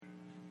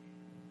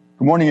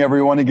Good morning,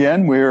 everyone.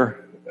 Again, we're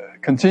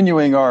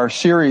continuing our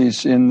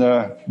series in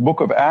the book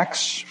of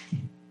Acts.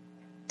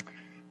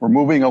 We're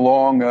moving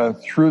along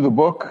through the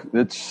book.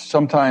 It's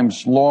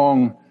sometimes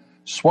long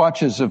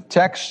swatches of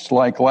text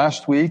like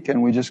last week,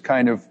 and we just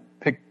kind of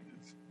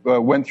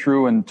went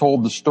through and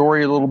told the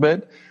story a little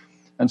bit.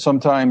 And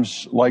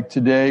sometimes, like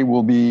today,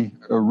 we'll be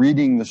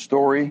reading the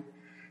story,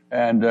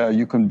 and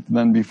you can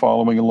then be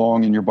following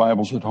along in your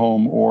Bibles at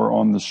home or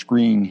on the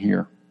screen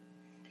here.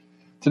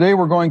 Today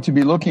we're going to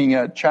be looking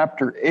at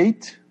chapter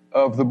 8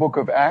 of the book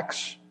of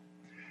Acts.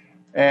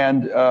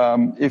 And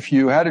if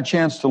you had a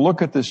chance to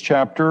look at this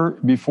chapter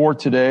before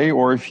today,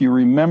 or if you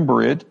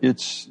remember it,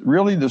 it's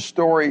really the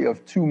story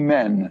of two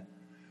men.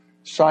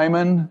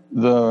 Simon,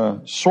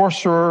 the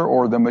sorcerer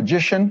or the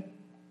magician,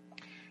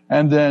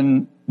 and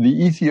then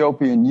the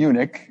Ethiopian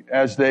eunuch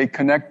as they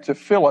connect to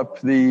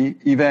Philip, the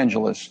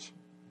evangelist.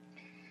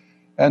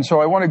 And so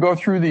I want to go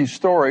through these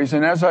stories,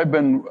 and as I've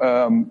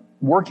been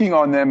working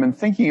on them and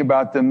thinking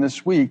about them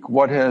this week,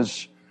 what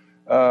has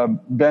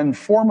been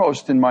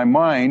foremost in my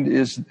mind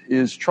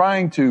is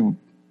trying to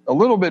a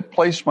little bit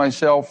place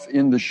myself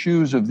in the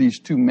shoes of these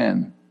two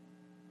men.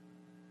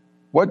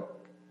 What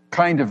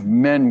kind of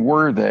men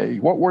were they?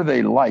 What were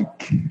they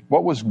like?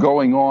 What was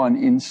going on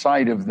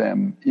inside of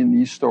them in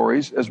these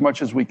stories, as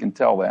much as we can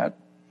tell that?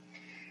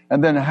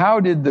 And then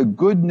what did the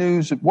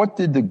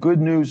good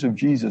news of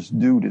Jesus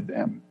do to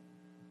them?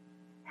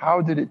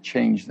 How did it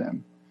change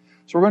them?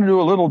 So we're going to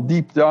do a little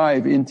deep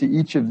dive into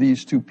each of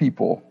these two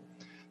people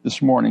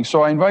this morning.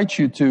 So I invite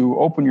you to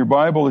open your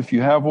Bible if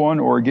you have one,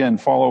 or again,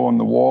 follow on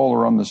the wall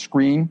or on the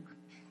screen.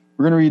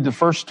 We're going to read the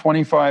first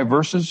 25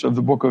 verses of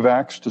the book of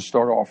Acts to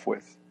start off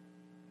with.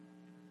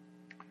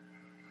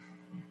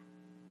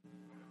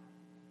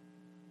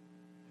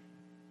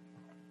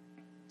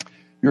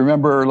 You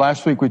remember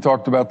last week we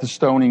talked about the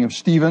stoning of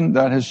Stephen.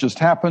 That has just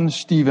happened.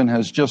 Stephen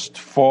has just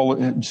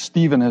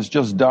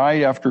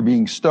died after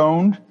being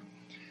stoned.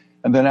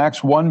 And then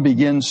Acts 1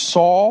 begins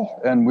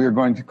Saul, and we're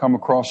going to come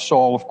across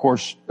Saul, of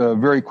course,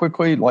 very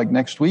quickly, like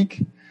next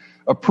week,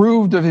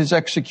 approved of his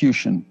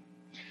execution.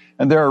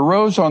 And there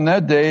arose on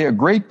that day a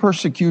great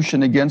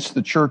persecution against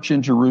the church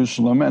in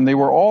Jerusalem, and they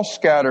were all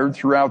scattered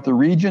throughout the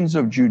regions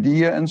of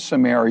Judea and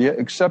Samaria,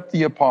 except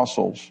the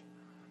apostles.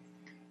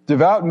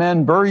 Devout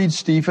men buried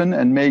Stephen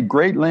and made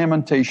great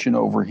lamentation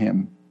over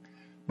him.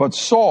 But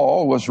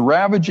Saul was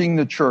ravaging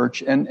the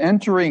church and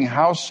entering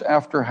house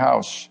after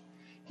house.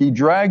 He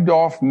dragged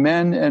off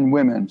men and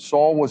women.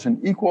 Saul was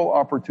an equal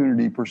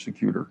opportunity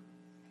persecutor,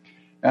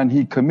 and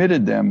he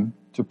committed them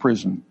to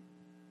prison.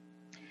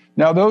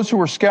 Now those who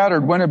were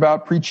scattered went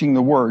about preaching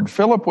the word.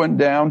 Philip went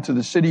down to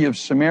the city of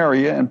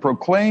Samaria and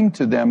proclaimed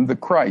to them the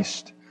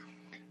Christ.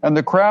 And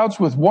the crowds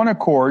with one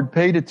accord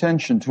paid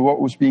attention to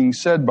what was being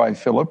said by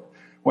Philip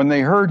when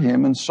they heard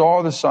him and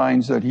saw the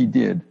signs that he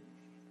did.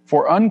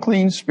 For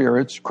unclean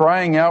spirits,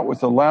 crying out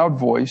with a loud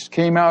voice,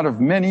 came out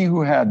of many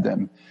who had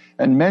them,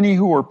 and many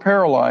who were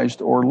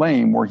paralyzed or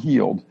lame were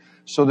healed.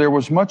 So there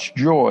was much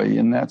joy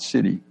in that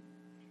city.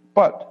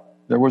 But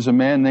there was a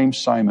man named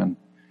Simon,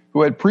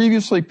 who had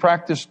previously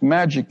practiced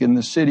magic in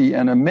the city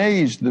and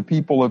amazed the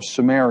people of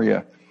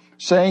Samaria,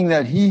 saying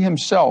that he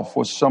himself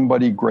was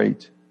somebody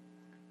great.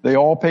 They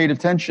all paid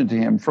attention to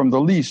him, from the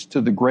least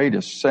to the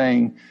greatest,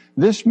 saying,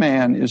 "This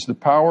man is the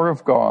power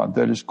of God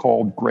that is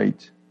called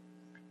great."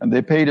 And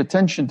they paid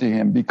attention to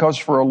him, because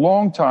for a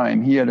long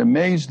time he had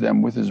amazed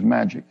them with his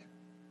magic.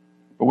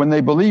 But when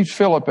they believed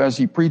Philip as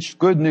he preached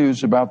good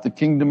news about the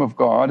kingdom of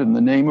God in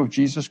the name of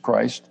Jesus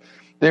Christ,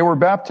 they were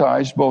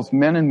baptized, both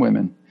men and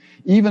women.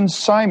 Even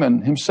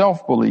Simon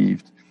himself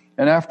believed,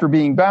 and after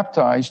being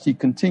baptized, he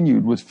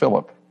continued with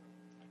Philip.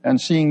 And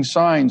seeing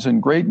signs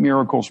and great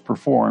miracles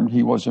performed,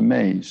 he was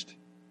amazed.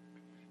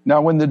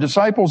 Now when the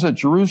disciples at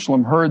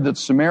Jerusalem heard that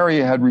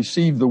Samaria had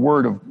received the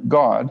word of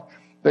God,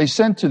 they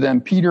sent to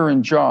them Peter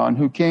and John,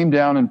 who came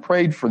down and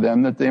prayed for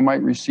them that they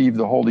might receive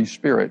the Holy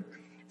Spirit.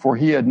 For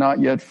he had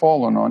not yet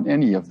fallen on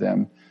any of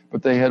them,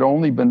 but they had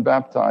only been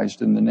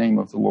baptized in the name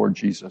of the Lord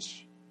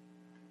Jesus.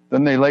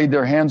 Then they laid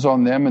their hands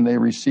on them, and they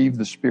received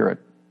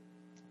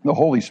the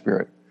Holy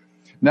Spirit.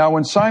 Now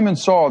when Simon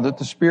saw that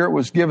the Spirit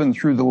was given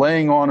through the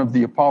laying on of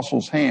the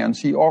apostles' hands,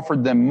 he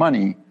offered them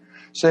money,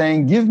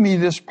 saying, "Give me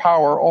this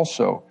power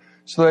also,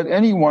 so that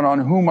anyone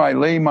on whom I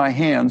lay my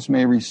hands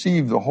may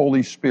receive the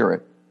Holy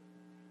Spirit."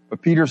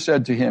 But Peter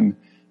said to him,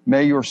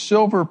 "May your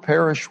silver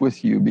perish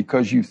with you,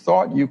 because you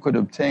thought you could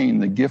obtain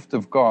the gift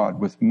of God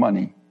with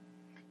money.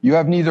 You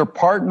have neither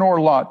part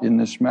nor lot in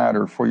this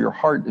matter, for your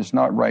heart is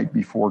not right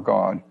before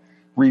God.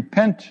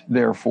 Repent,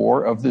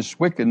 therefore, of this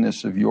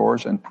wickedness of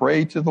yours, and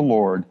pray to the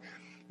Lord,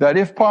 that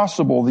if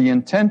possible, the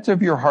intent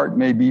of your heart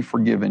may be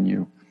forgiven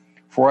you.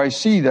 For I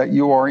see that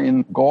you are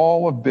in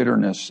gall of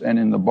bitterness and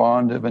in the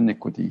bond of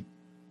iniquity."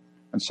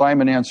 And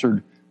Simon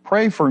answered,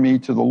 "Pray for me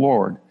to the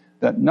Lord,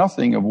 that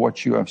nothing of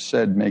what you have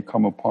said may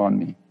come upon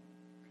me."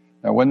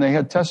 Now when they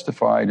had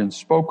testified and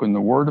spoken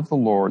the word of the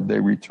Lord, they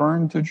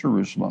returned to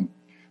Jerusalem,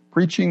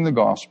 preaching the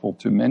gospel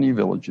to many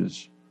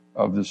villages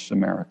of the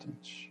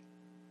Samaritans.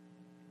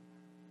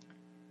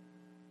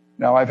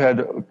 Now, I've had,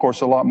 of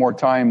course, a lot more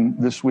time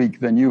this week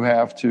than you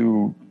have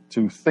to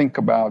think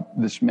about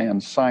this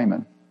man,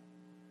 Simon.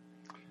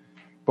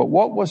 But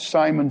what was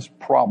Simon's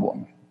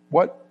problem?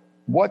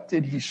 What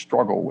did he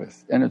struggle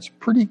with? And it's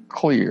pretty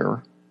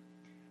clear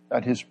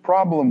that his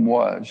problem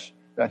was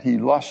that he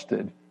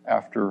lusted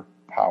after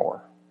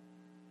power.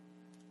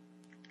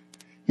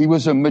 He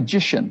was a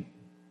magician.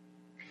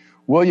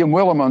 William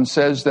Willimon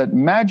says that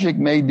magic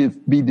may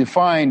be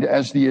defined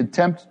as the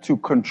attempt to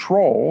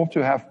control,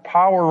 to have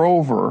power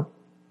over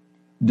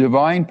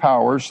divine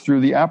powers through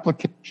the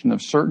application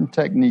of certain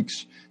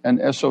techniques and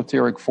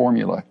esoteric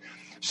formula.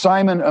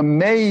 Simon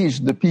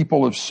amazed the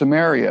people of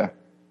Samaria,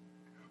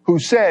 who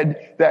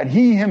said that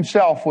he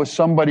himself was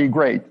somebody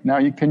great.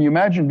 Now, can you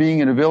imagine being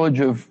in a village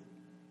of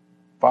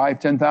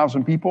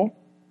 5,000-10,000 people,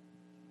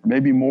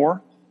 maybe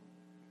more,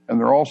 and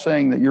they're all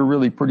saying that you're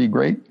really pretty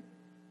great?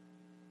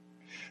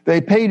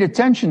 They paid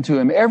attention to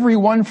him,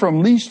 everyone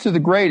from least to the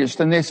greatest,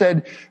 and they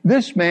said,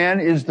 this man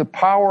is the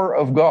power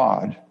of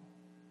God.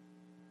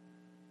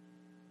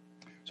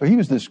 So he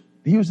was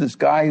this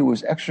guy who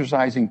was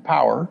exercising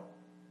power.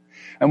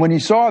 And when he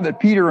saw that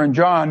Peter and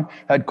John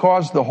had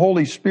caused the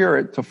Holy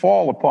Spirit to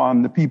fall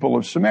upon the people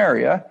of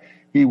Samaria,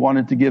 he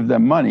wanted to give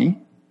them money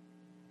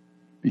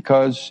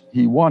because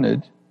he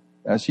wanted,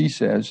 as he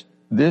says,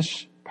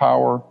 this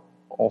power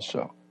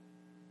also.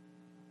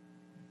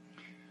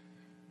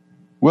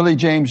 Willie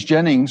James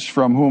Jennings,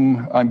 from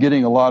whom I'm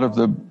getting a lot of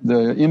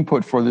the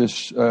input for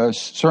this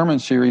sermon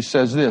series,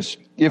 says this: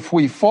 if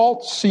we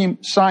fault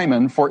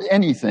Simon for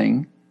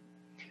anything,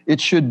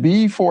 it should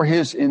be for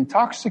his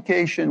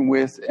intoxication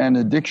with an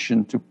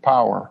addiction to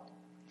power.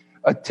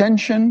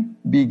 Attention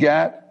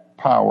begat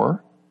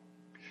power.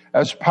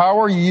 As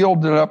power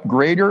yielded up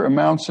greater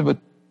amounts of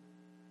attention,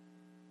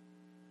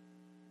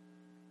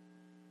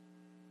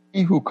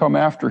 he who come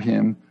after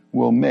him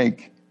will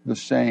make the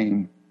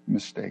same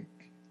mistake.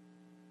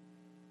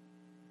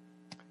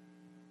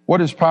 What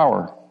is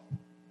power?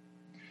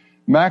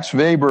 Max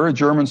Weber, a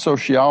German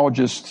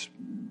sociologist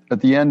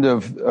at the end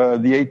of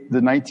the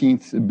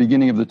 19th,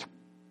 beginning of the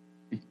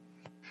 20th,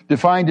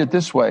 defined it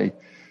this way: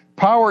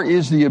 power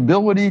is the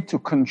ability to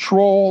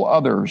control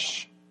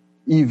others,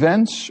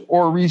 events,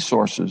 or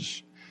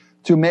resources,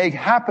 to make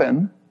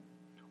happen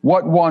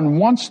what one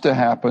wants to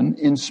happen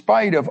in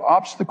spite of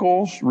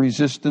obstacles,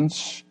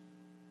 resistance,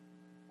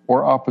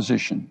 or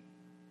opposition.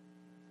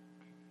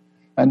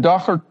 And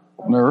Dr.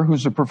 Keltner,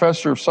 who's a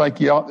professor of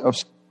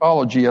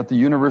psychology at the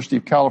University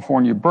of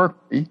California,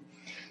 Berkeley,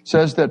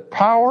 says that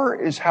power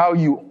is how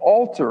you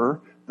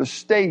alter the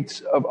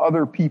states of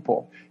other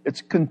people.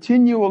 It's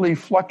continually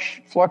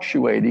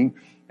fluctuating,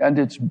 and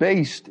it's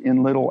based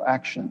in little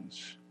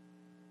actions.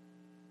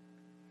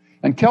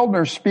 And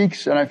Keltner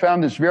speaks, and I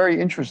found this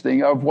very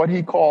interesting, of what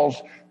he calls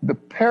the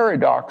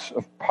paradox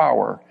of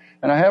power.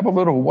 And I have a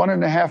little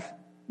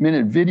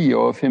 1.5-minute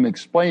video of him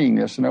explaining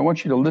this, and I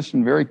want you to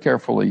listen very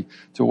carefully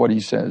to what he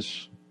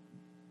says.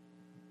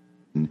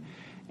 And,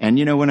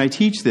 when I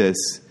teach this,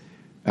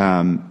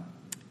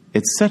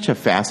 it's such a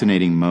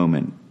fascinating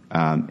moment.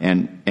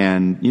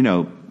 And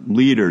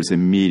leaders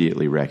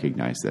immediately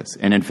recognize this.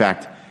 And in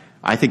fact,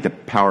 I think the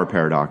power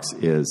paradox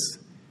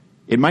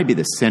it might be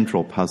the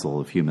central puzzle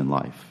of human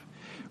life,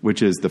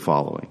 which is the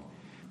following.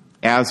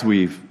 As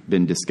we've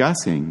been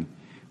discussing,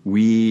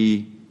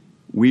 we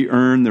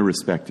earn the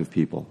respect of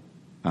people.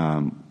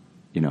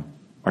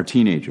 Our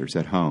teenagers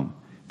at home,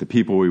 the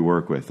people we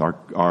work with,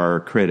 our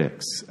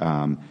critics,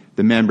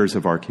 the members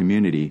of our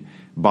community,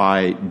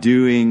 by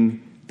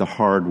doing the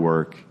hard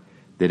work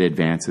that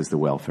advances the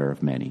welfare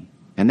of many.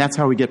 And that's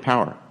how we get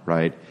power,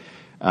 right?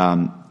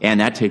 And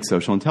that takes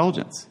social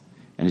intelligence.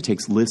 And it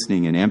takes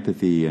listening and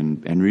empathy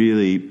and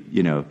really,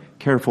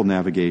 careful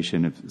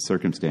navigation of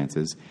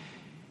circumstances.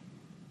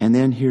 And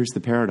then here's the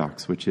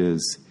paradox, which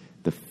is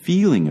the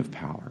feeling of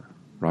power,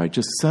 right?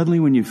 Just suddenly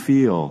when you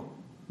feel,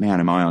 man,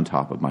 am I on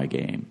top of my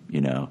game,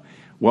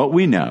 What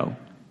we know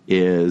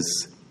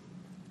is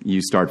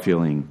you start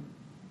feeling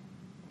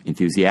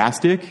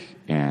enthusiastic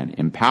and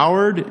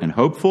empowered and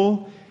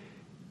hopeful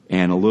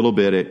and a little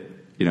bit,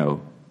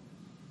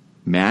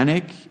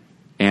 manic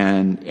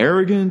and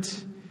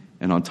arrogant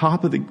and on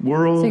top of the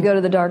world. So you go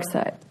to the dark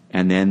side.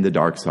 And then the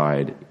dark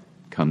side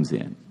comes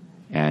in.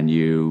 And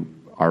you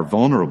are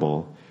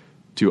vulnerable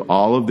to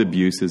all of the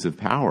abuses of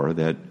power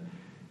that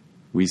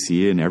we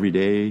see in every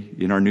day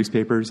in our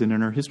newspapers and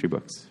in our history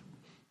books.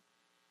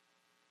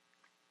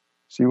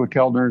 See what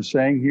Keltner is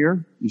saying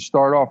here? You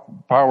start off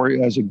power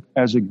as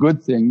a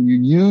good thing. You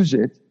use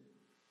it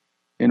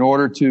in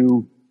order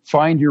to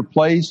find your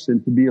place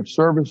and to be of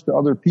service to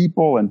other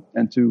people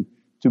and to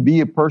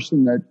be a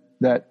person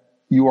that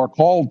you are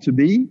called to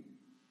be.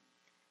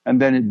 And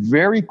then it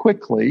very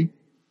quickly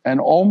and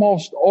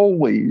almost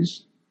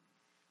always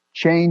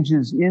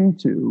changes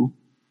into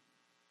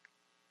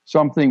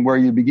something where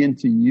you begin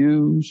to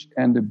use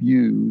and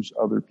abuse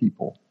other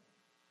people.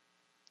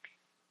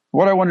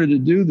 What I wanted to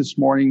do this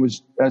morning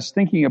was, as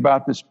thinking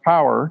about this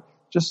power,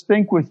 just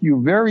think with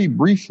you very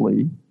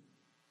briefly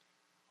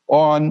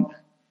on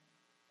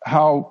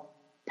how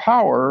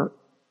power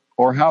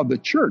or how the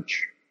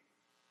church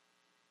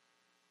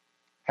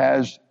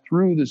has,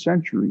 through the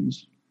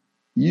centuries,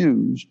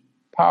 used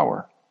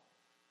power.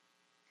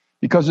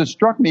 Because it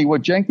struck me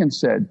what Jenkins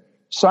said,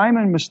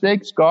 Simon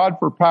mistakes God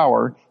for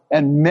power,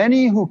 and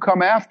many who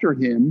come after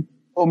him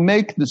will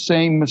make the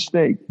same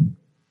mistake.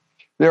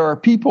 There are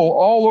people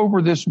all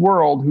over this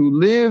world who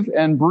live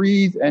and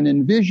breathe and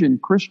envision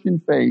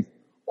Christian faith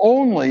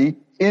only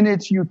in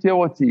its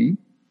utility,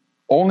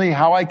 only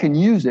how I can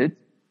use it,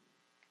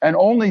 and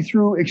only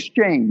through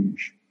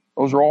exchange.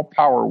 Those are all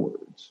power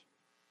words.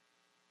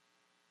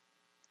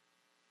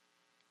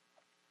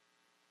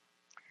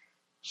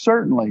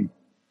 Certainly,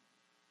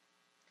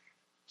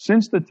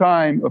 since the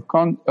time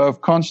of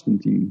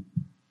Constantine,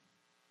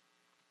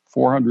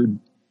 400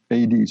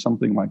 AD,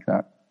 something like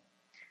that,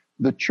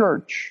 the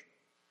church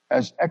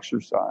has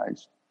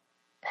exercised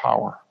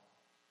power.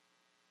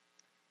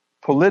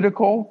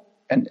 Political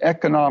and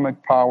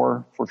economic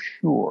power for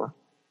sure,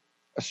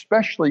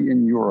 especially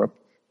in Europe,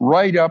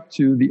 right up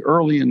to the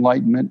early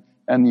Enlightenment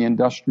and the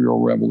Industrial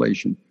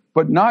Revolution.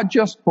 But not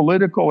just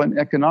political and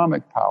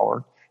economic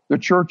power, the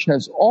church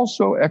has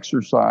also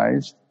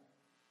exercised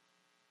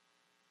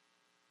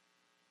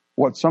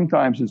what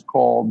sometimes is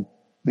called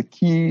the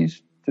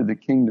keys to the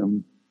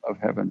kingdom of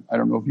heaven. I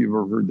don't know if you've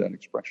ever heard that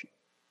expression.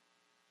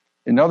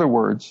 In other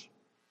words,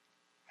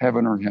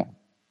 heaven or hell.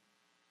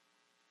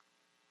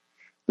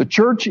 The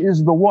church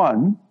is the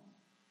one,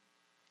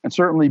 and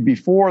certainly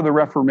before the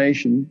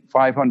Reformation,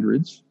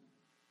 500s,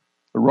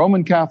 the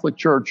Roman Catholic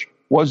Church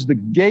was the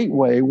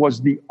gateway,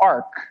 was the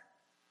ark.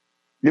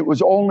 It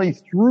was only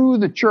through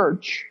the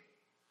church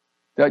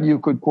that you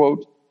could,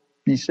 quote,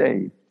 be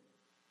saved.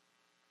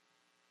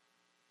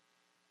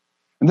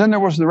 And then there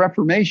was the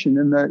Reformation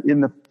in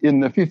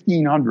the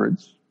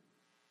 1500s.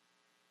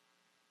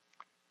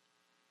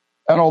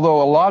 And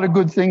although a lot of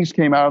good things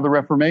came out of the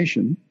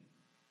Reformation,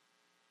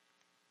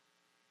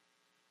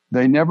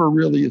 they never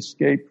really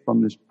escaped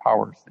from this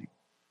power thing.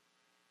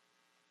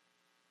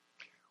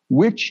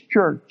 Which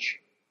church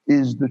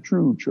is the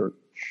true church?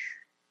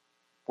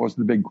 Was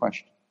the big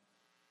question.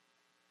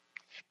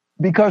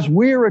 Because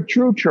we're a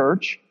true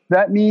church,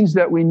 that means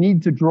that we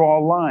need to draw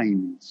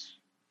lines.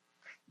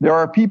 There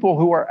are people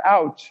who are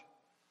out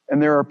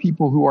and there are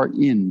people who are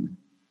in.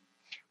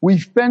 We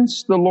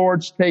fence the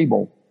Lord's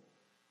table.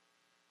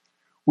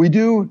 We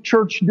do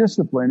church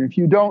discipline. If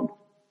you don't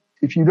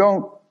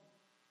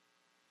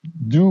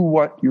do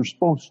what you're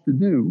supposed to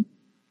do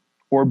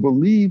or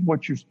believe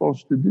what you're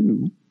supposed to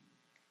do,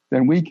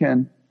 then we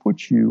can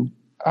put you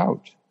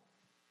out.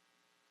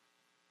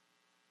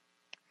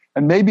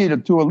 And maybe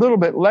to a little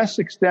bit less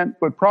extent,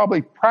 but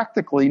probably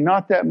practically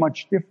not that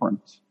much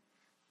different,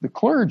 the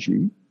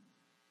clergy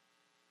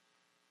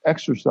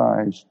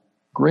exercise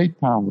great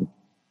power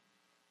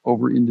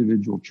over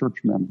individual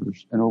church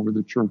members and over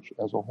the church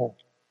as a whole.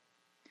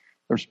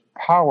 There's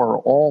power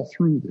all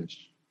through this,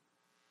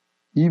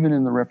 even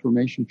in the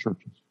Reformation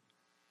churches.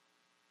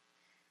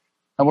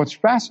 And what's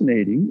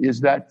fascinating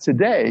is that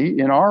today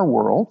in our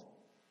world,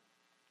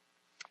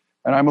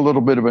 and I'm a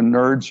little bit of a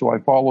nerd, so I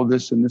follow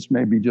this, and this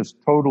may be just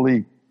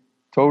totally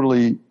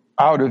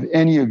out of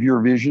any of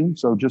your vision,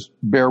 so just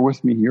bear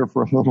with me here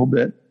for a little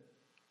bit.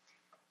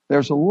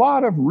 There's a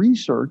lot of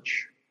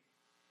research,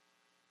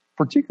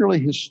 particularly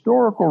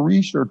historical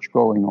research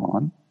going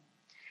on,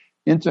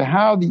 into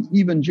how the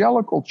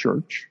evangelical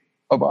church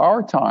of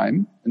our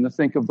time, and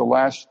think of the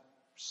last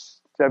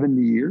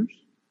 70 years,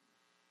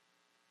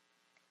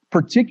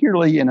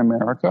 particularly in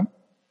America,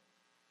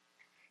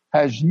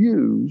 has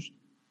used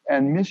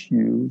and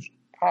misused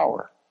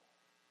power.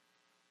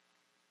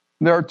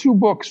 There are two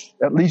books,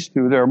 at least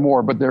two, there are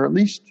more, but there are at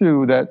least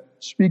two that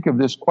speak of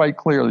this quite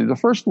clearly. The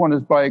first one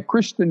is by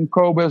Kristin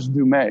Kobes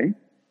Du Mez,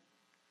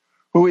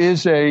 who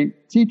is a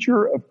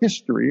teacher of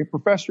history, a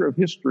professor of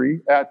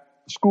history at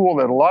a school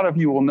that a lot of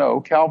you will know,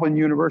 Calvin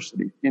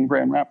University in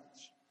Grand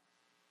Rapids.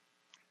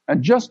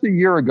 And just a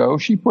year ago,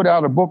 she put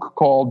out a book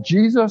called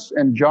Jesus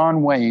and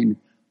John Wayne,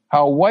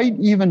 How White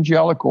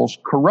Evangelicals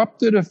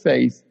Corrupted a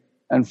Faith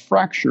and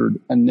Fractured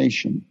a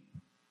Nation.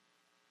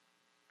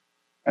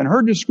 And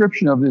her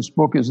description of this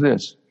book is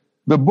this.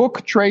 The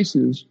book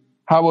traces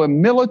how a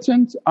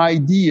militant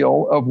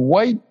ideal of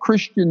white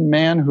Christian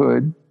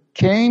manhood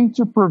came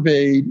to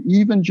pervade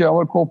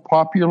evangelical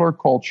popular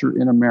culture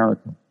in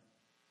America.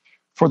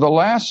 For the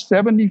last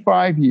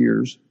 75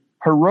 years,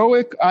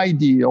 heroic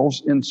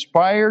ideals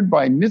inspired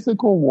by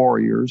mythical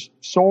warriors,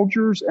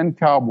 soldiers, and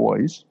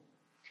cowboys,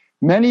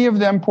 many of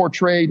them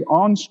portrayed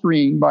on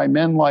screen by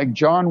men like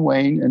John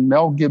Wayne and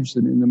Mel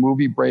Gibson in the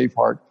movie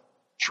Braveheart,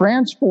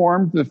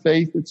 transformed the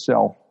faith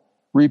itself,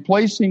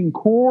 replacing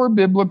core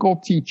biblical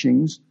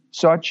teachings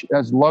such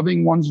as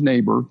loving one's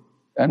neighbor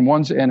and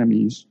one's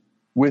enemies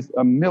with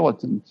a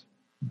militant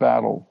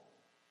battle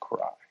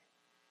cry.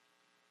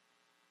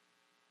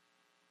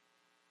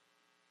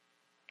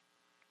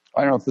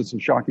 I don't know if this is a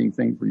shocking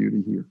thing for you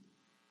to hear.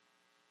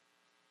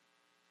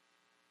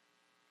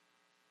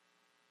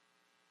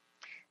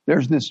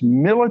 There's this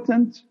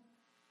militant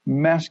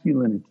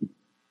masculinity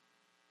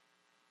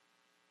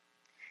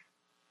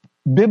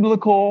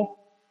biblical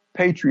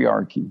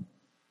patriarchy,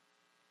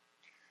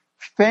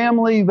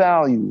 family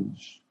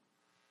values,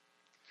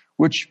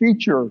 which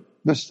feature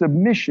the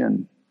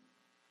submission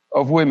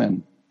of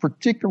women,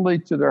 particularly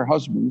to their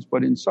husbands,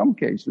 but in some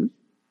cases,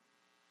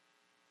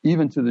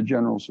 even to the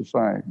general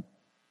society,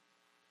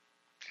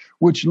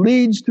 which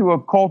leads to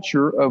a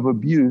culture of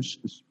abuse,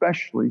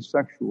 especially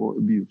sexual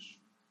abuse.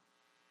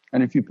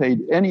 And if you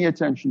paid any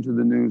attention to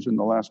the news in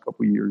the last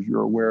couple of years,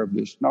 you're aware of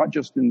this, not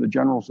just in the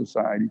general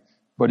society,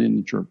 but in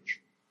the church.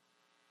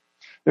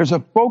 There's a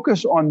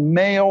focus on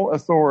male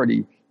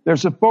authority.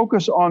 There's a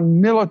focus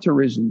on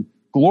militarism,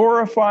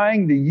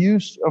 glorifying the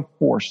use of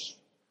force.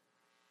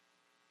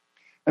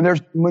 And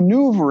there's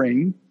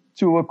maneuvering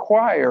to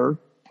acquire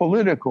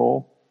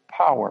political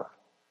power.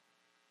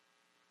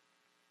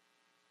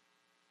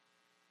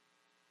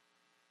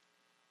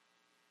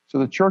 So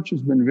the church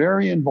has been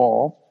very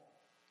involved,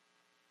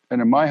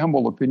 and in my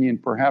humble opinion,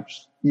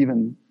 perhaps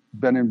even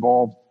been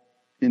involved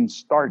in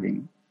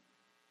starting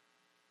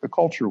the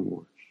culture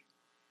wars.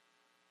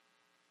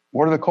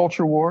 What are the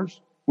culture wars?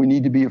 We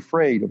need to be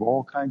afraid of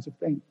all kinds of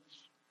things.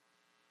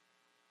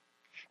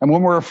 And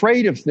when we're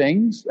afraid of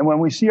things, and when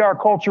we see our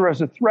culture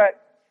as a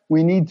threat,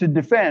 we need to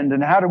defend.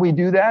 And how do we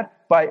do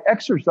that? By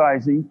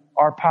exercising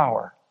our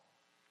power.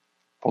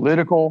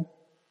 Political,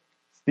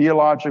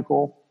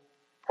 theological,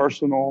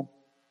 personal,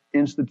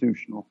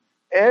 institutional.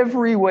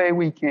 Every way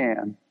we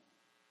can,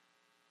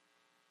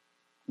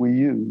 we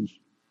use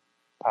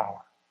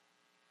power.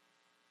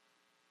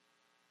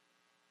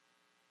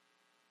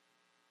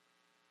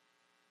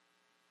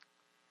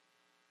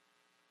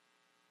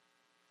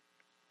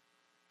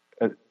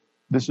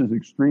 This is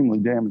extremely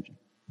damaging.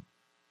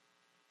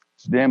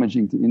 It's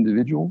damaging to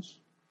individuals.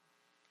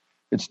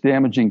 It's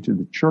damaging to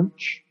the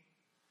church.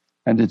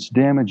 And it's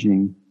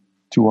damaging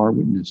to our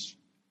witness.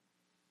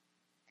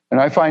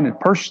 And I find it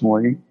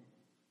personally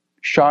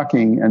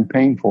shocking and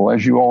painful.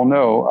 As you all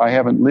know, I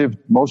haven't lived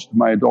most of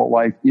my adult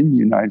life in the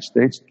United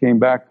States. Came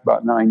back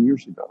about 9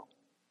 years ago.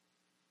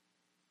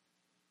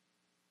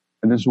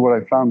 And this is what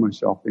I found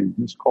myself in,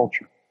 this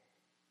culture.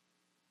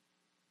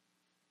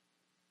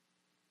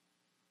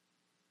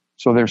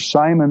 So there's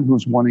Simon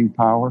who's wanting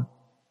power.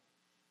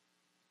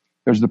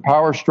 There's the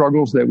power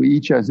struggles that we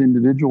each as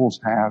individuals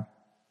have.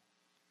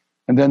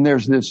 And then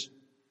there's this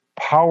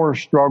power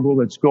struggle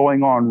that's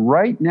going on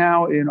right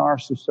now in our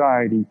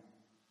society.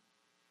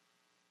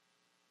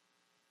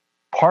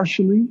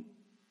 Partially,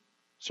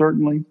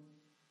 certainly,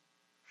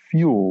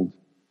 fueled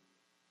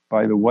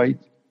by the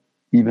white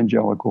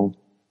evangelical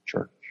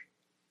church.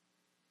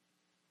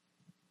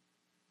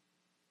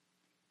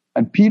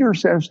 And Peter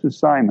says to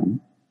Simon,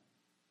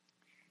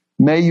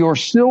 may your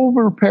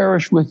silver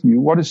perish with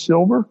you. What is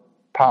silver?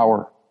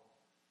 Power.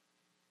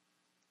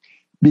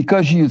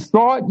 Because you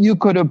thought you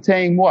could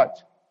obtain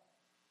what?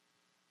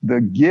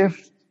 The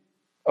gift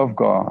of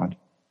God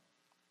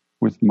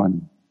with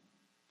money.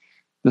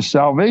 The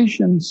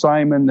salvation,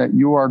 Simon, that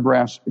you are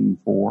grasping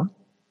for,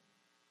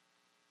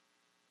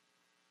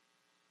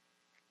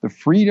 the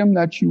freedom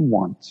that you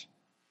want,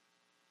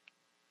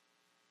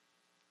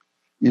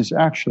 is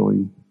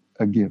actually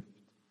a gift.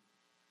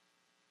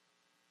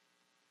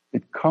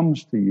 It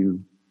comes to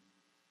you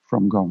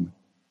from God.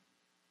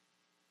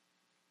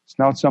 It's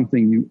not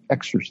something you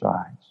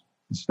exercise.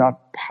 It's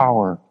not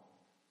power.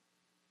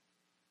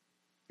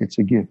 It's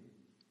a gift.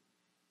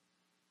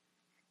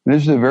 And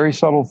this is a very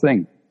subtle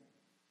thing.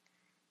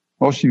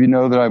 Most of you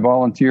know that I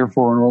volunteer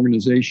for an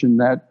organization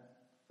that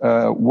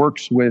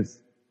works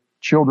with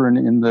children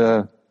in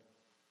the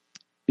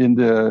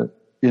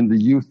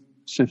youth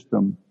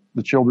system,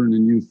 the children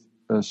and youth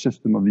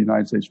system of the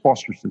United States,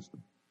 foster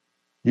system,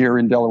 here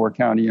in Delaware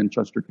County and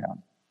Chester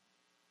County.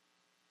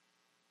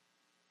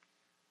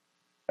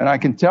 And I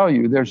can tell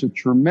you there's a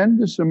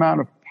tremendous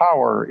amount of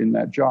power in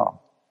that job.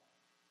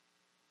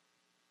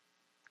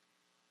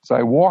 As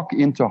I walk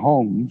into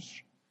homes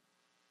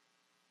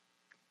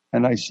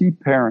and I see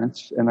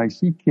parents and I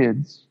see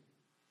kids,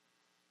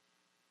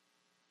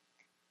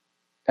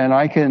 and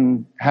I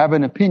can have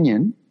an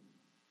opinion,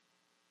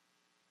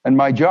 and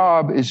my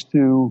job is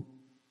to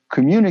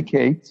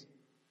communicate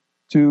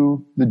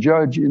to the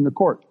judge in the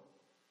court.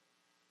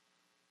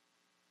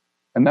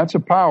 And that's a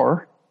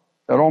power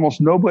that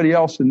almost nobody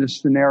else in this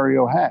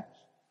scenario has.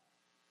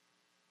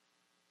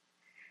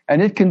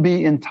 And it can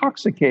be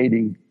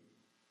intoxicating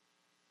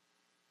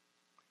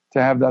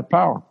to have that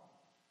power.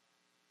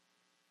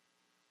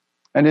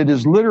 And it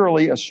is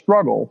literally a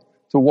struggle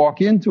to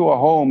walk into a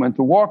home and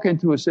to walk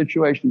into a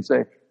situation and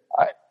say,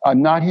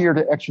 I'm not here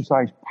to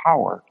exercise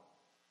power.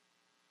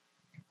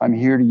 I'm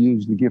here to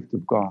use the gift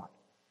of God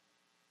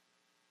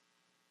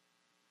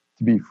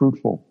to be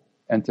fruitful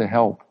and to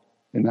help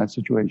in that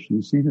situation.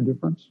 You see the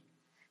difference?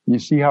 You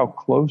see how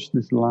close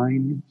this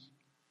line is?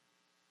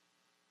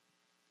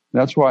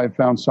 That's why I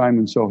found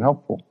Simon so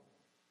helpful.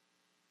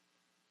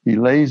 He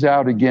lays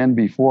out again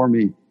before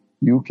me,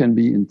 you can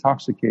be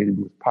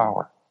intoxicated with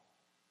power.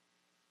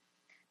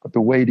 But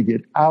the way to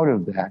get out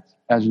of that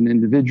as an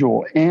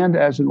individual and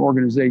as an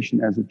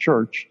organization, as a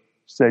church,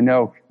 Say,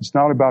 no, it's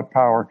not about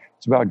power.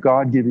 It's about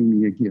God giving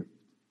me a gift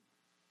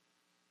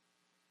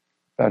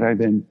that I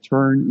then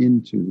turn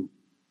into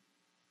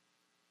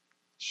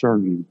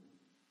serving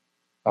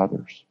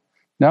others.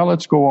 Now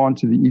let's go on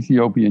to the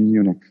Ethiopian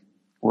eunuch.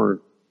 We're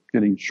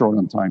getting short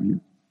on time here.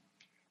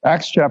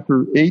 Acts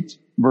chapter 8,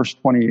 verse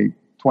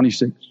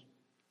 26.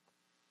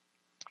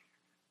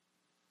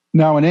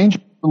 Now an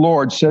angel of the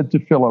Lord said to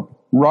Philip,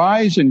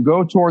 rise and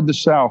go toward the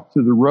south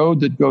to the road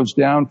that goes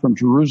down from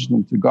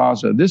Jerusalem to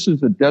Gaza. This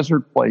is a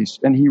desert place.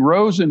 And he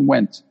rose and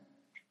went.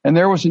 And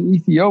there was an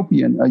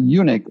Ethiopian, a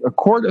eunuch, a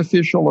court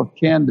official of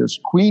Candace,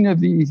 queen of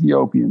the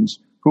Ethiopians,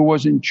 who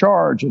was in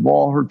charge of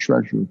all her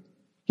treasure.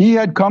 He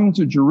had come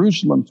to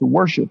Jerusalem to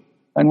worship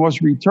and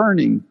was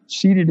returning,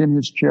 seated in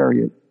his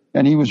chariot.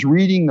 And he was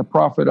reading the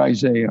prophet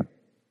Isaiah.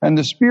 And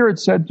the Spirit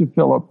said to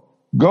Philip,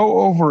 go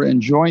over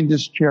and join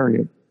this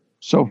chariot.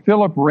 So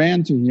Philip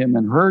ran to him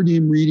and heard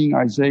him reading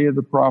Isaiah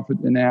the prophet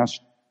and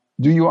asked,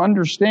 do you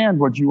understand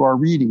what you are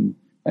reading?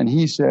 And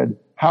he said,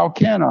 how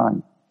can I,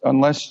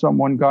 unless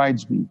someone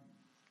guides me?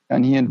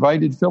 And he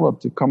invited Philip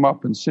to come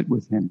up and sit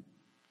with him.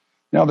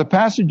 Now the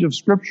passage of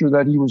scripture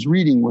that he was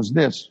reading was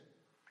this: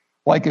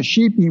 like a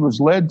sheep he was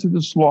led to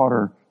the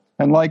slaughter,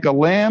 and like a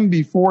lamb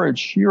before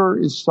its shearer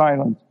is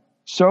silent,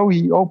 so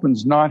he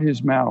opens not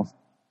his mouth.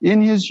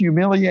 In his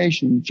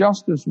humiliation,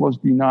 justice was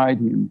denied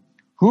him.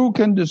 Who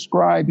can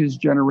describe his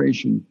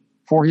generation?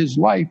 For his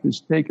life is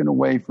taken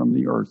away from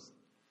the earth.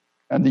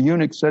 And the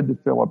eunuch said to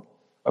Philip,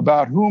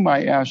 about whom,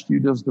 I asked you,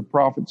 does the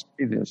prophet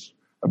say this?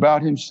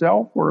 About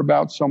himself or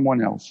about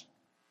someone else?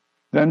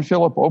 Then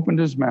Philip opened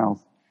his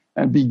mouth,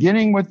 and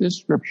beginning with this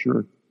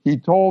scripture, he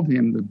told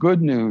him the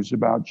good news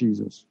about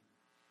Jesus.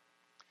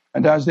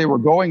 And as they were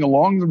going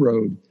along the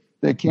road,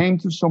 they came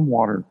to some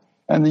water.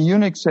 And the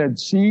eunuch said,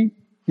 see,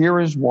 here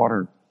is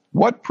water.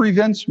 What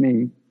prevents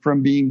me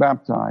from being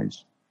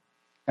baptized?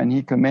 And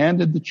he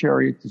commanded the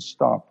chariot to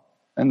stop.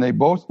 And they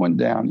both went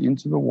down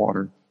into the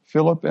water,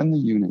 Philip and the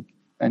eunuch,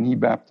 and he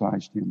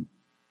baptized him.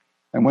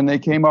 And when they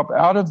came up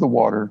out of the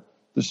water,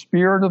 the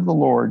Spirit of the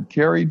Lord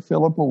carried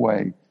Philip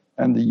away,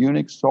 and the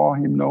eunuch saw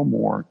him no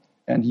more,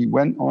 and he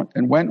went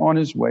on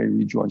his way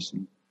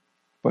rejoicing.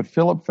 But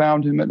Philip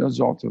found him at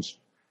Azotus,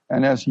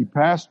 and as he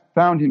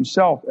found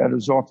himself at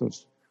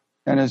Azotus,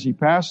 and as he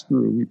passed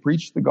through, he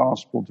preached the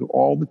gospel to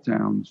all the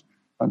towns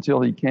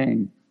until he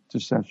came to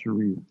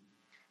Caesarea.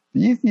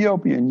 The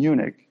Ethiopian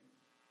eunuch,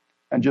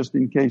 and just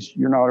in case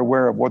you're not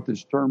aware of what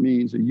this term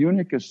means, a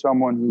eunuch is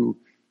someone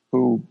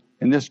who,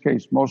 in this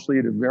case, mostly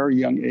at a very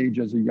young age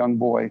as a young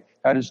boy,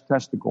 had his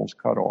testicles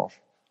cut off,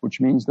 which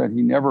means that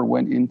he never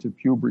went into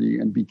puberty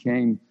and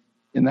became,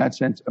 in that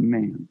sense, a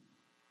man.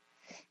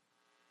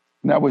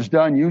 And that was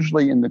done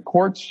usually in the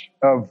courts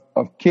of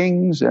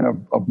kings and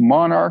of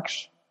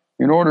monarchs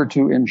in order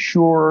to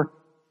ensure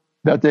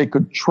that they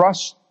could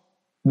trust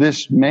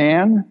this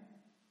man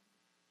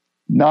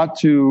not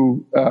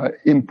to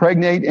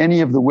impregnate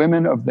any of the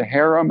women of the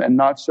harem, and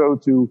not so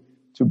to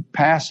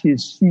pass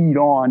his seed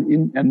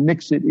on and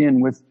mix it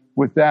in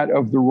with that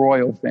of the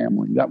royal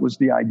family. That was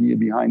the idea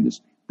behind this,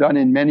 done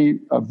in many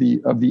of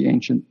the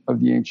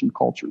ancient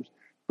cultures.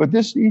 But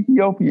this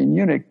Ethiopian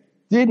eunuch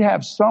did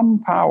have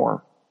some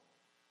power.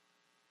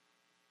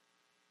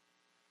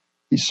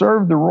 He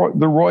served the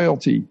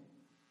royalty.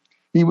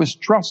 He was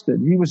trusted.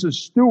 He was a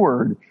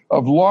steward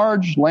of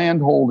large land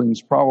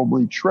holdings,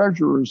 probably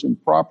treasurers and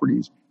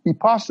properties. He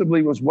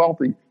possibly was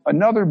wealthy.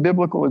 Another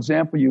biblical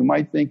example you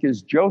might think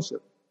is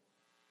Joseph,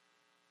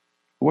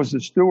 who was the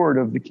steward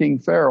of the king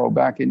Pharaoh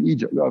back in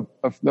Egypt, of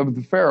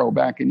the Pharaoh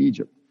back in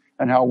Egypt,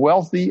 and how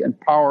wealthy and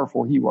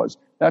powerful he was.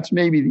 That's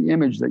maybe the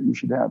image that you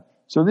should have.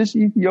 So this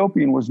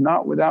Ethiopian was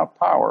not without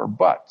power,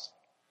 but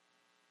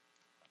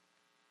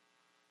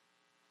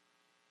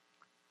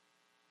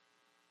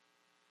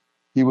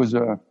he was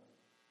a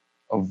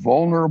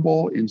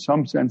vulnerable, in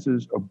some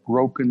senses, a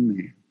broken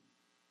man,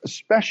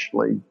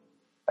 especially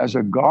as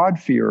a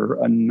God-fearer,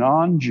 a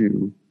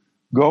non-Jew,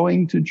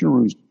 going to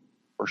Jerusalem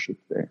to worship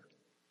there.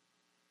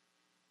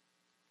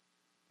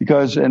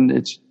 Because,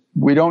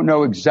 we don't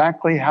know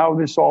exactly how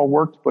this all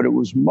worked, but it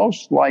was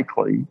most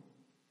likely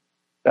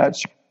that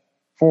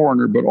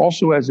foreigner, but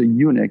also as a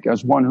eunuch,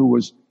 as one who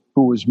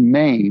was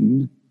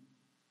maimed,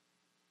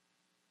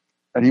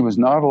 that he was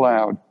not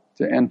allowed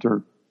to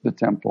enter the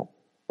temple,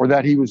 or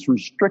that he was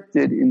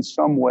restricted in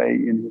some way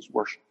in his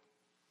worship.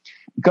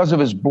 Because of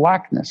his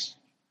blackness,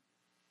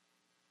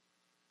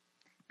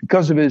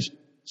 because of his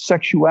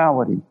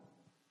sexuality,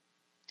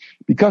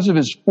 because of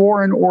his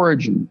foreign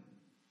origin,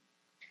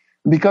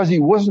 because he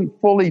wasn't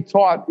fully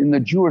taught in the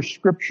Jewish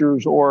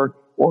scriptures or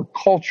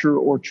culture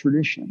or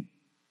tradition.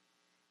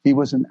 He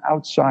was an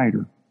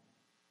outsider.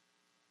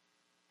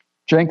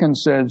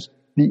 Jenkins says,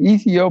 the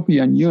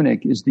Ethiopian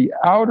eunuch is the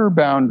outer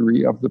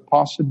boundary of the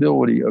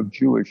possibility of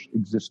Jewish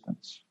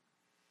existence.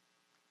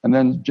 And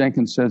then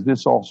Jenkins says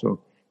this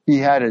also. He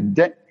had a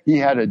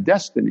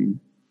destiny,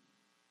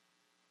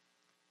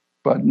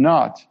 but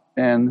not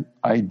an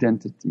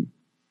identity.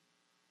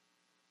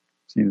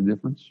 See the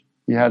difference?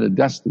 He had a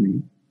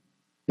destiny.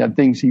 He had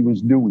things he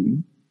was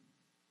doing.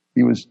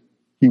 He was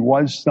He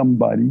was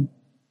somebody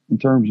in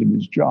terms of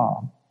his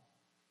job.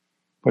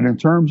 But in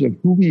terms of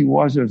who he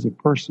was as a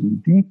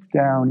person, deep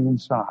down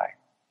inside,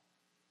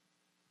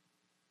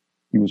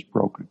 he was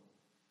broken.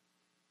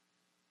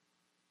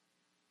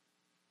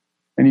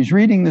 And he's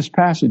reading this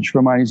passage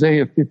from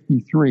Isaiah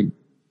 53.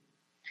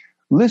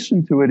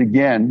 Listen to it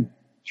again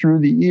through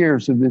the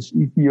ears of this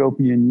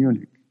Ethiopian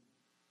eunuch.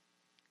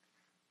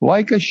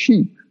 Like a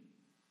sheep,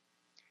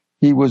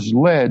 he was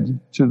led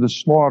to the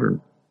slaughter,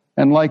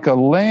 and like a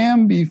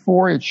lamb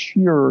before its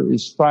shearer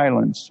is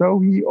silent, so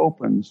he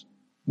opens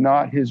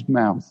not his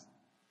mouth.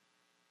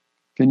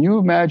 Can you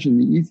imagine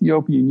the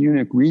Ethiopian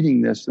eunuch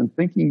reading this and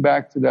thinking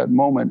back to that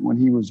moment when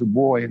he was a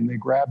boy and they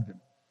grabbed him?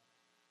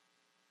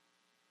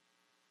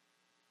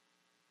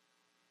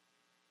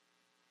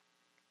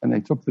 And they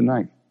took the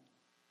knife.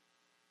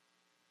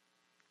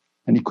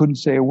 And he couldn't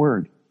say a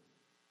word.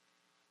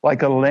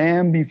 Like a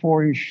lamb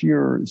before his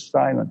shearer is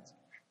silent,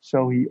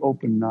 so he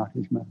opened not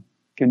his mouth.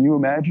 Can you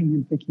imagine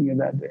him thinking of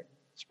that day?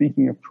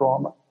 Speaking of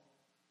trauma.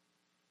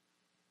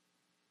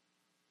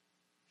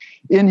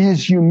 In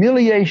his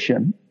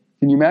humiliation,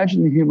 can you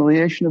imagine the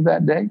humiliation of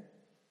that day?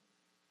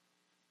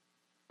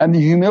 And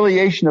the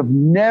humiliation of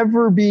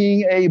never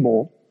being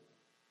able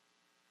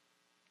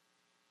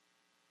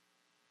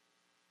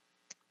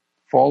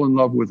to fall in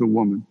love with a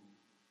woman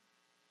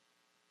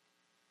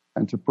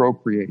and to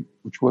procreate,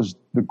 which was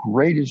the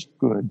greatest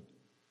good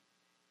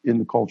in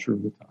the culture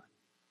of the time.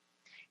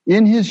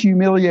 In his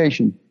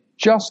humiliation,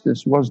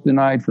 justice was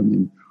denied from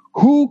him.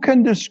 Who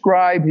can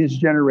describe his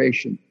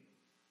generation?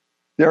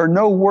 There are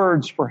no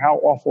words for how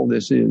awful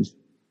this is.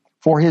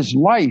 For his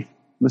life,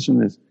 listen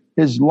to this,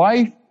 his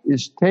life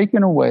is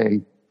taken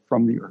away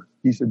from the earth.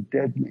 He's a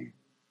dead man.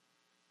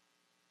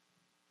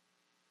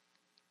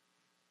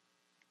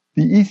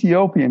 The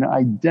Ethiopian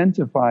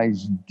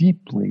identifies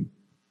deeply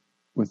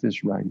with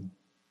this writing.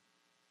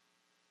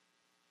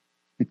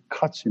 It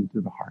cuts him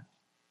to the heart.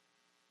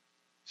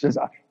 He says,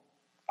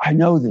 I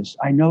know this.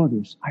 I know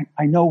this.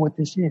 I know what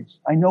this is.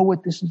 I know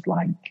what this is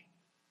like.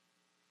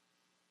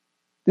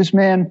 This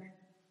man,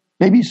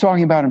 maybe he's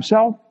talking about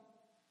himself.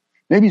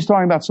 Maybe he's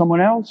talking about someone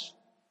else.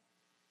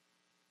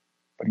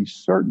 But he's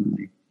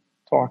certainly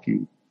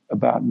talking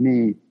about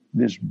me,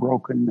 this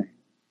broken man.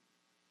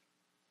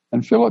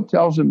 And Philip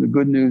tells him the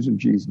good news of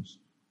Jesus.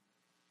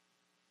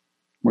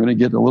 We're going to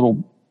get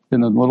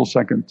in a little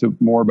second to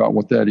more about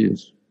what that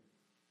is.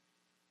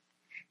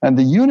 And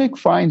the eunuch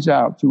finds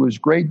out to his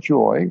great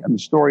joy, and the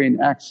story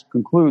in Acts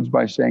concludes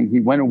by saying he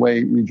went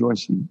away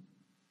rejoicing,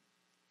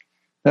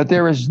 that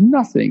there is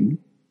nothing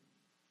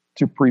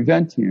to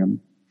prevent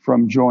him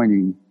from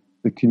joining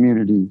the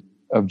community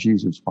of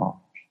Jesus'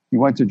 followers. He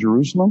went to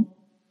Jerusalem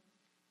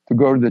to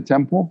go to the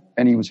temple,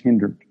 and he was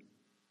hindered.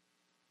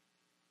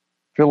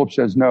 Philip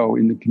says, no,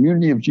 in the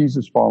community of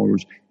Jesus'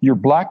 followers, your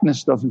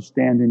blackness doesn't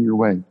stand in your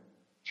way.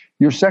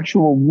 Your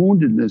sexual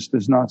woundedness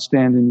does not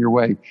stand in your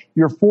way.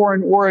 Your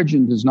foreign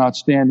origin does not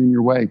stand in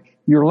your way.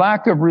 Your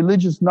lack of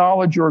religious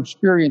knowledge or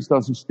experience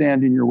doesn't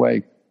stand in your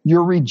way.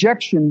 Your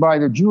rejection by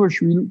the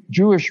Jewish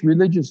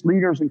religious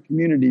leaders and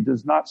community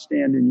does not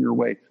stand in your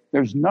way.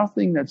 There's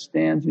nothing that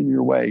stands in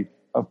your way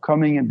of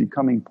coming and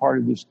becoming part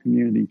of this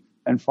community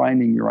and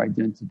finding your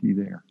identity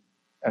there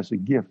as a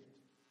gift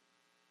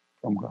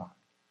from God.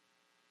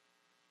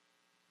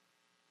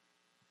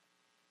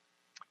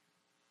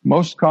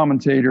 Most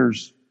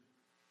commentators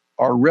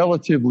are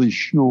relatively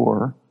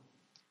sure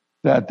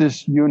that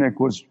this eunuch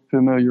was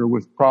familiar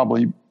with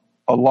probably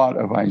a lot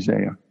of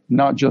Isaiah,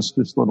 not just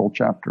this little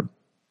chapter.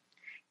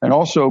 And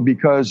also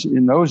because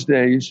in those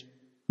days,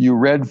 you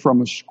read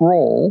from a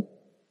scroll,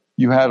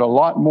 you had a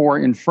lot more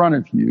in front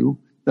of you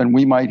than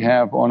we might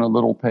have on a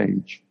little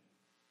page.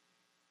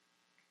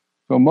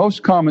 So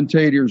most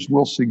commentators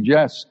will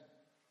suggest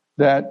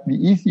that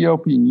the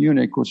Ethiopian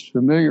eunuch was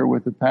familiar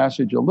with the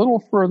passage a little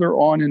further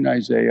on in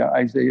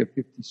Isaiah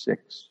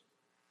 56.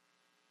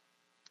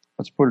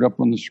 Let's put it up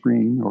on the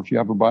screen, or if you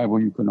have a Bible,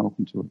 you can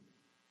open to it.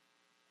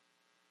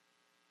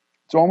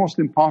 It's almost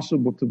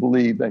impossible to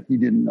believe that he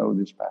didn't know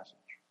this passage.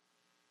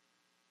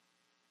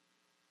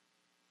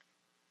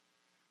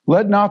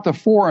 Let not the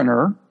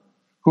foreigner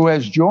who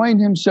has joined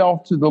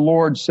himself to the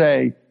Lord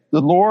say,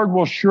 the Lord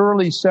will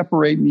surely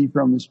separate me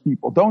from his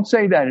people. Don't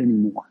say that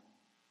anymore.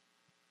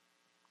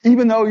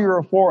 Even though you're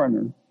a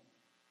foreigner,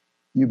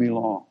 you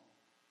belong.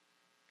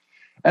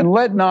 And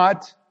let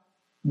not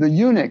the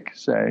eunuch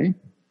say,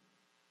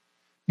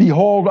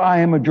 behold, I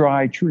am a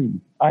dry tree.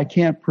 I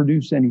can't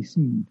produce any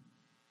seed.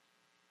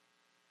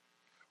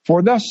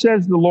 For thus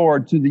says the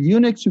Lord, to the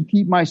eunuchs who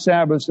keep my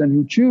Sabbaths and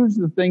who choose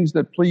the things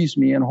that please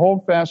me and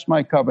hold fast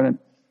my covenant,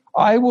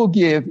 I will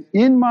give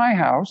in my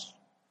house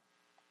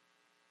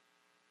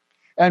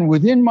and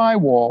within my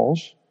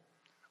walls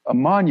a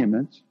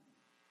monument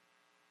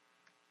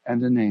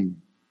and a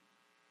name.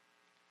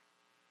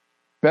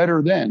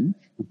 Better than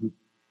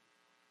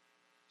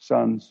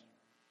sons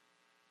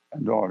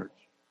and daughters.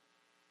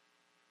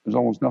 There's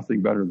almost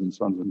nothing better than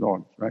sons and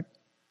daughters, right?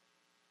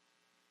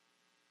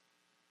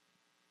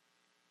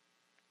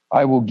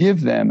 I will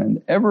give them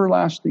an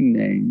everlasting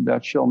name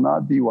that shall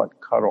not be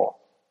what? Cut off.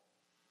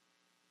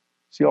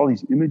 See all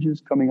these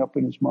images coming up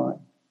in his mind?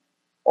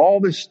 All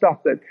this stuff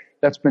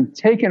that's been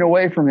taken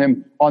away from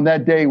him on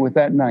that day with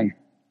that knife.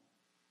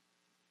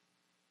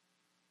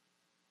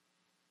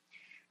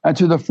 And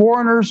to the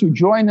foreigners who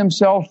join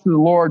themselves to the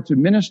Lord to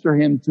minister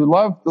him, to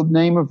love the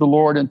name of the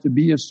Lord and to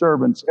be his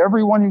servants,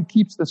 everyone who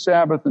keeps the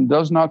Sabbath and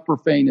does not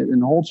profane it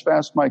and holds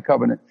fast my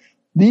covenant,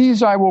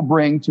 these I will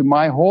bring to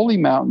my holy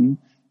mountain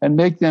and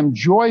make them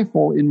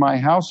joyful in my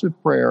house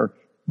of prayer.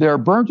 Their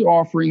burnt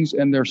offerings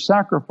and their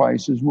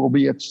sacrifices will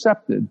be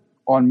accepted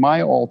on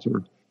my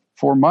altar.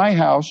 For my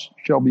house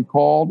shall be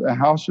called a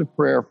house of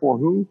prayer for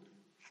who?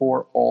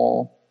 For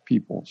all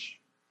peoples.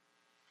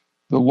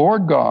 The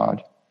Lord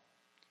God,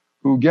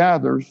 who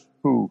gathers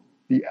who?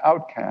 The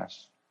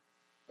outcasts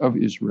of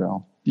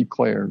Israel,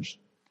 declares,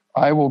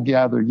 I will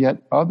gather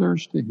yet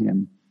others to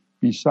him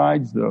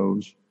besides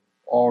those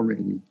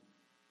already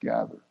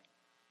gathered.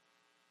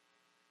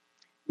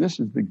 This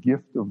is the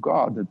gift of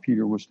God that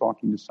Peter was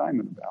talking to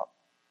Simon about.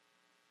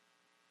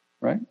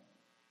 Right?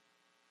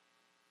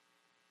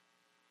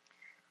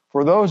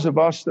 For those of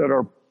us that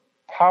are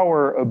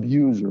power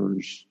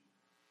abusers,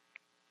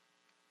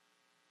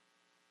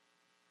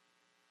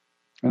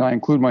 and I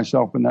include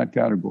myself in that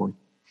category,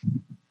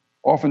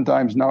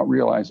 oftentimes not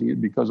realizing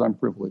it because I'm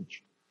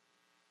privileged.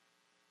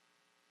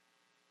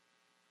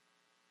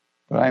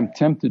 But I am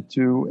tempted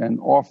to and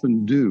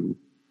often do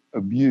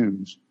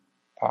abuse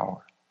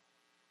power.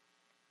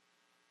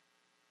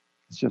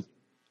 It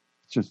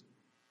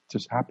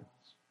just happens.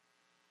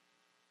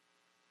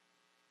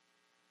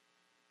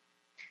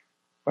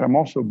 But I'm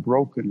also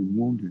broken and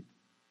wounded.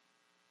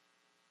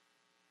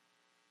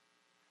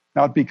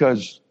 Not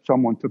because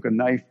someone took a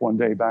knife one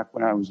day back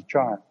when I was a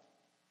child,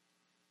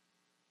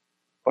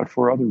 but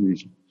for other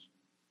reasons.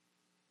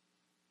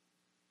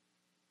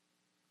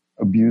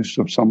 Abuse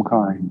of some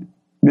kind,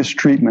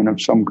 mistreatment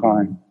of some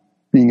kind,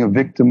 being a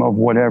victim of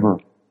whatever.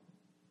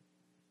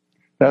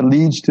 That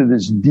leads to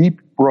this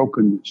deep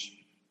brokenness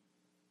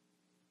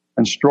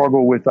and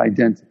struggle with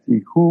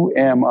identity. Who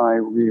am I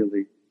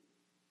really?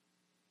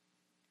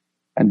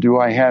 And do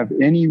I have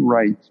any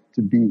right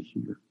to be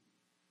here?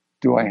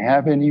 Do I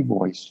have any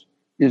voice?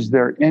 Is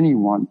there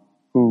anyone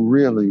who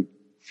really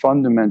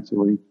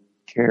fundamentally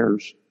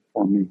cares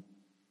for me?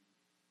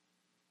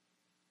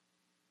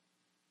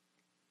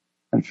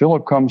 And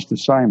Philip comes to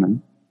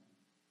Simon,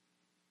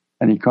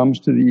 and he comes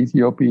to the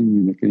Ethiopian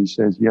eunuch, and he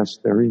says, yes,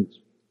 there is.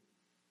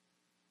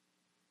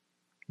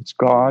 It's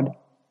God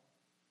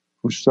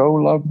who so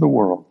loved the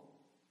world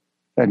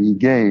that he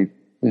gave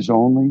his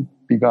only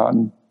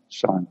begotten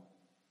Son,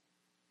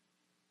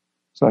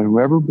 so that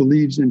whoever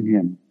believes in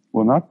him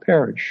will not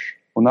perish,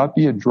 will not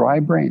be a dry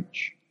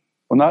branch,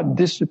 will not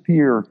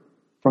disappear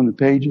from the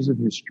pages of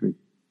history,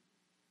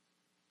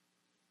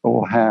 but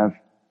will have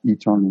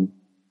eternal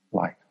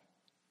life.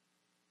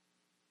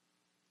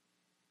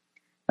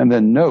 And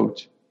then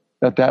note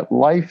that that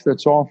life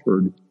that's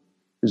offered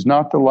is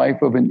not the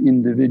life of an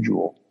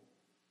individual.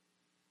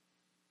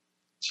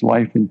 It's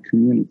life in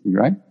community,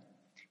 right?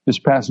 This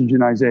passage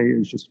in Isaiah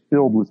is just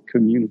filled with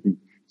community.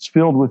 It's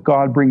filled with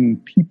God bringing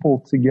people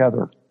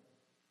together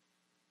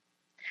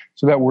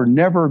so that we're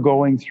never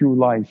going through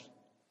life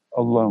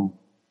alone.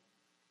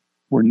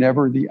 We're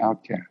never the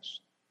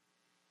outcast.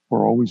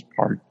 We're always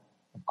part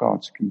of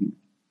God's community.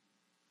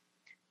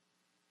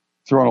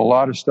 Throwing a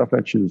lot of stuff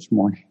at you this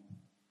morning.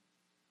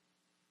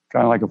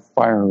 Kind of like a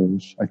fire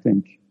hose, I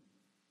think.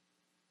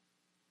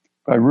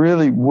 I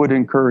really would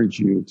encourage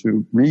you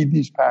to read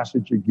these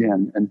passages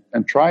again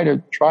and try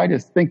to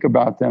think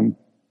about them,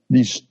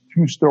 these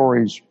two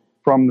stories,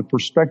 from the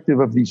perspective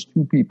of these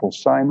two people,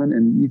 Simon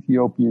and the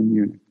Ethiopian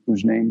eunuch,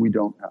 whose name we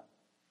don't know.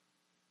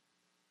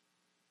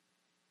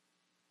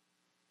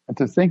 And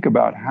to think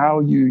about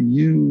how you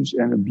use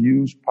and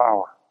abuse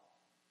power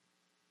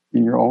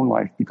in your own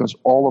life, because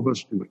all of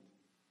us do it.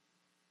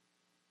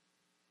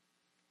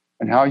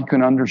 And how you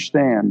can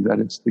understand that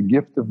it's the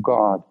gift of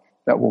God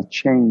that will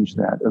change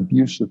that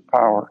abuse of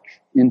power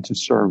into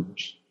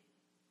service.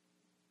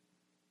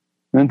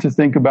 Then to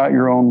think about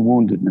your own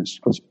woundedness,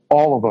 because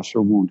all of us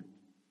are wounded.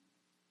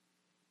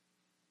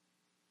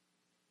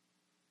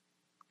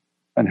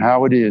 And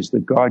how it is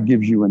that God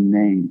gives you a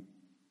name.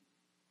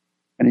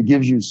 And He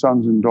gives you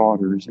sons and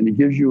daughters. And He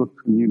gives you a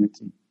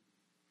community.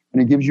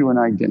 And He gives you an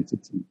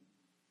identity.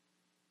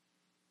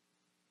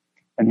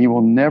 And He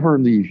will never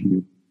leave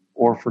you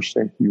or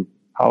forsake you,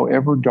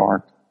 however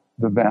dark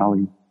the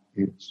valley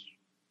is.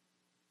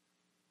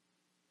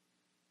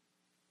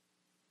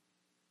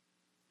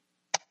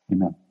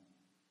 Amen.